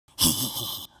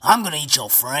I'm gonna eat your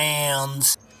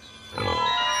friends.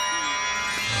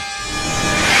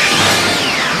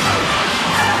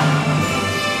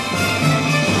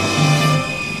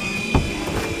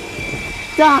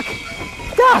 Doc!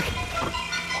 Doc!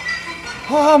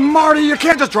 Oh, Marty, you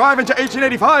can't just drive into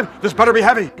 1885. This better be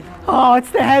heavy. Oh, it's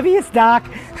the heaviest, Doc.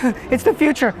 It's the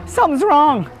future. Something's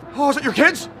wrong. Oh, is it your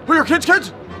kids? Who are your kids?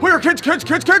 Who are your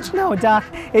kids? No, Doc.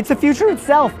 It's the future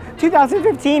itself.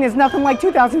 2015 is nothing like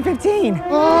 2015.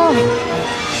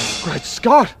 Oh, great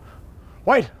Scott.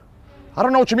 Wait, I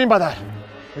don't know what you mean by that.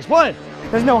 Explain.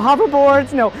 There's no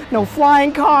hoverboards, no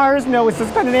flying cars, no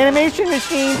suspended animation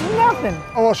machines, nothing.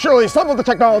 Oh, well, surely some of the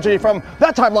technology from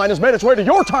that timeline has made its way to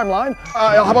your timeline.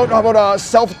 How about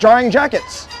self-drying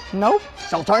jackets? Nope.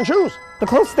 Self-tying shoes? The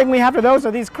closest thing we have to those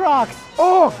are these Crocs.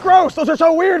 Oh, gross! Those are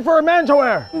so weird for a man to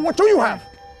wear. What do you have?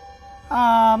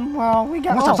 Well, we got...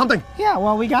 You must have something. Yeah,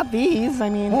 well, we got these, I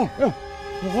mean... Oh,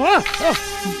 yeah.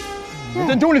 It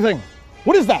didn't do anything.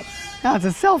 What is that? No, it's a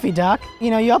selfie, Doc. You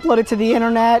know, you upload it to the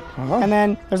internet, and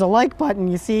then there's a like button,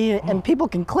 you see, and people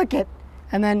can click it,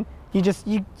 and then you just,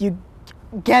 you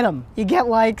get them. You get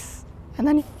likes, and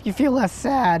then you feel less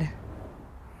sad.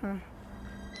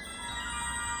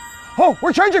 Oh,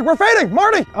 we're changing, we're fading,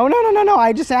 Marty! Oh, no,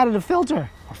 I just added a filter.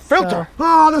 A filter?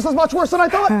 Oh, this is much worse than I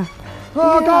thought.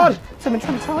 Oh, yeah. God. So I'm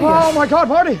trying to tell you. Oh, my God,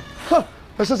 Marty.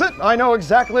 This is it. I know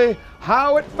exactly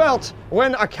how it felt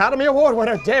when Academy Award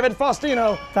winner David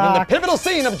Faustino in the pivotal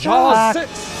scene of Jaws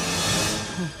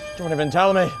 6. Don't even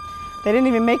tell me. They didn't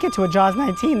even make it to a Jaws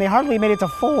 19. They hardly made it to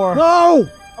 4. No!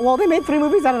 Well, they made 3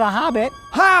 movies out of The Hobbit.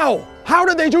 How? How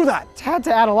did they do that? Had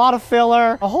to add a lot of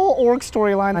filler, a whole orc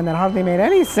storyline, and that hardly made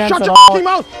any sense Shut at your all.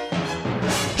 mouth!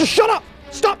 Just shut up!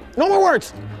 Stop! No more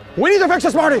words! We need to fix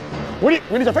this, Marty! We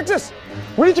need to fix this!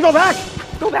 We need to go back!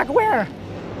 Go back where?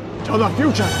 To the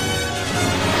future!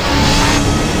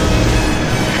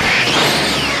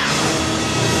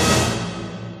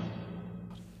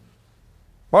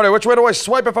 Marty, which way do I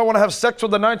swipe if I want to have sex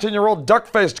with the 19-year-old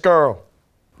duck-faced girl?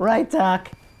 Right, Doc.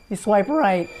 You swipe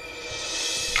right.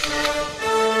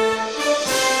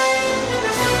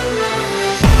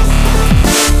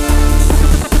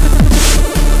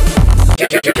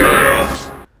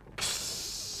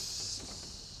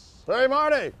 Hey,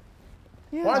 Marty!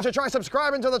 Yeah. Why don't you try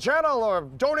subscribing to the channel or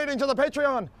donating to the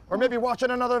Patreon or maybe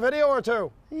watching another video or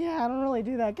two? Yeah, I don't really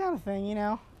do that kind of thing, you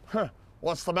know? Huh.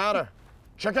 What's the matter?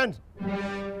 Chicken?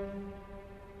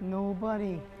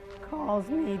 Nobody calls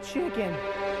me chicken.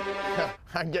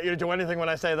 I can get you to do anything when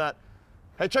I say that.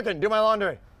 Hey, chicken, do my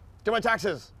laundry. Do my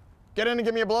taxes. Get in and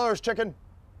give me a blowers, chicken.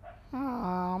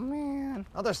 Oh, man.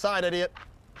 Other side, idiot.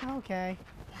 Okay.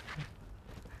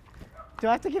 Do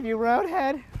I have to give you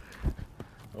Roadhead?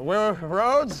 We're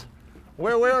roads?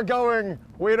 Where we're going,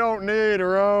 we don't need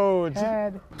roads.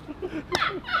 Head.